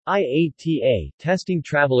IATA, testing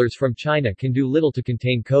travelers from China can do little to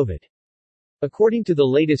contain COVID. According to the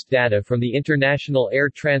latest data from the International Air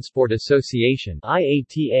Transport Association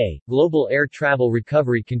 (IATA), global air travel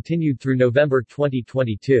recovery continued through November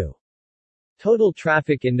 2022. Total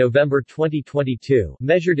traffic in November 2022,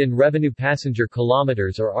 measured in revenue passenger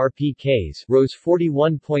kilometers or RPKs, rose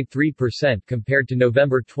 41.3% compared to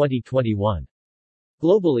November 2021.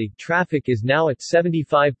 Globally, traffic is now at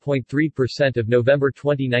 75.3% of November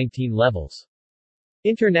 2019 levels.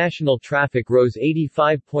 International traffic rose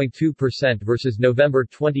 85.2% versus November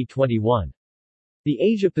 2021. The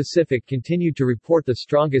Asia-Pacific continued to report the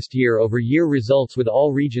strongest year-over-year results, with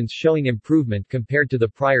all regions showing improvement compared to the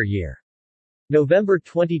prior year. November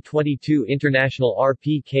 2022 international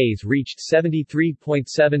RPKs reached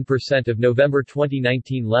 73.7% of November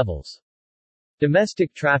 2019 levels.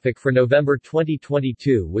 Domestic traffic for November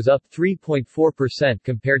 2022 was up 3.4%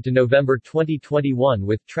 compared to November 2021,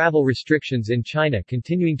 with travel restrictions in China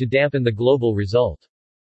continuing to dampen the global result.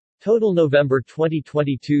 Total November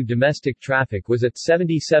 2022 domestic traffic was at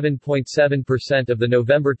 77.7% of the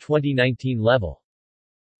November 2019 level.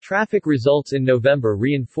 Traffic results in November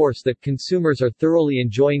reinforce that consumers are thoroughly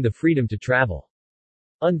enjoying the freedom to travel.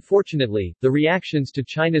 Unfortunately, the reactions to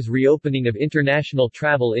China's reopening of international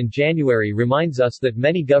travel in January reminds us that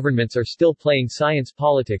many governments are still playing science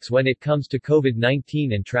politics when it comes to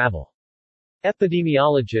COVID-19 and travel.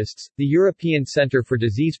 Epidemiologists, the European Centre for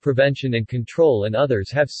Disease Prevention and Control and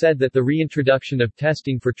others have said that the reintroduction of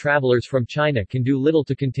testing for travelers from China can do little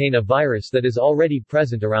to contain a virus that is already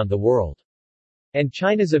present around the world. And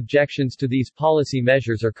China's objections to these policy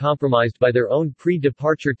measures are compromised by their own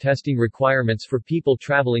pre-departure testing requirements for people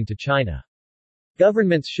traveling to China.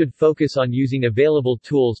 Governments should focus on using available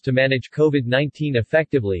tools to manage COVID-19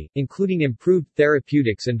 effectively, including improved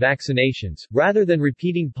therapeutics and vaccinations, rather than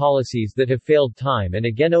repeating policies that have failed time and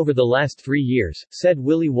again over the last 3 years, said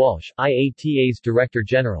Willie Walsh, IATA's Director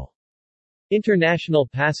General. International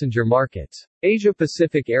passenger markets.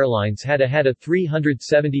 Asia-Pacific Airlines had a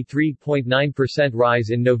 373.9% rise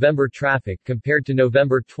in November traffic compared to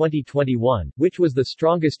November 2021, which was the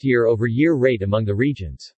strongest year-over-year rate among the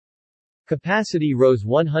regions. Capacity rose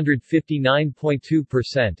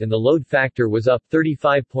 159.2% and the load factor was up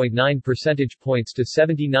 35.9 percentage points to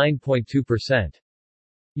 79.2%.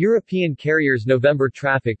 European carriers' November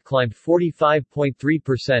traffic climbed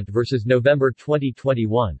 45.3% versus November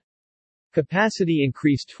 2021. Capacity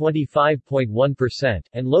increased 25.1%,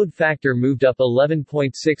 and load factor moved up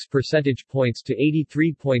 11.6 percentage points to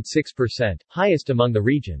 83.6%, highest among the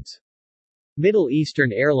regions. Middle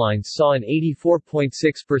Eastern Airlines saw an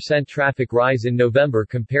 84.6% traffic rise in November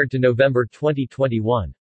compared to November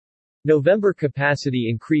 2021. November capacity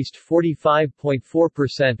increased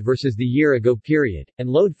 45.4% versus the year-ago period, and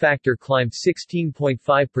load factor climbed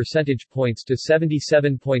 16.5 percentage points to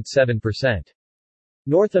 77.7%.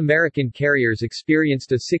 North American carriers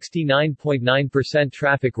experienced a 69.9%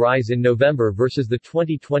 traffic rise in November versus the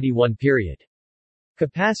 2021 period.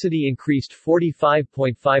 Capacity increased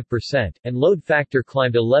 45.5%, and load factor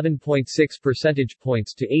climbed 11.6 percentage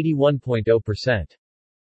points to 81.0%.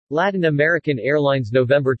 Latin American Airlines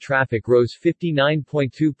November traffic rose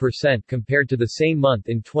 59.2% compared to the same month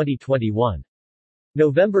in 2021.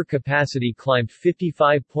 November capacity climbed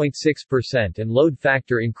 55.6% and load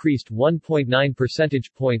factor increased 1.9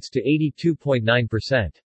 percentage points to 82.9%.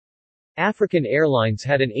 African Airlines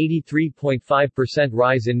had an 83.5%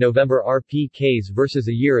 rise in November RPKs versus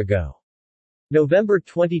a year ago. November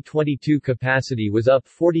 2022 capacity was up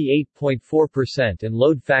 48.4% and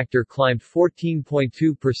load factor climbed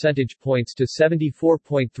 14.2 percentage points to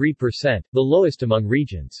 74.3%, the lowest among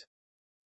regions.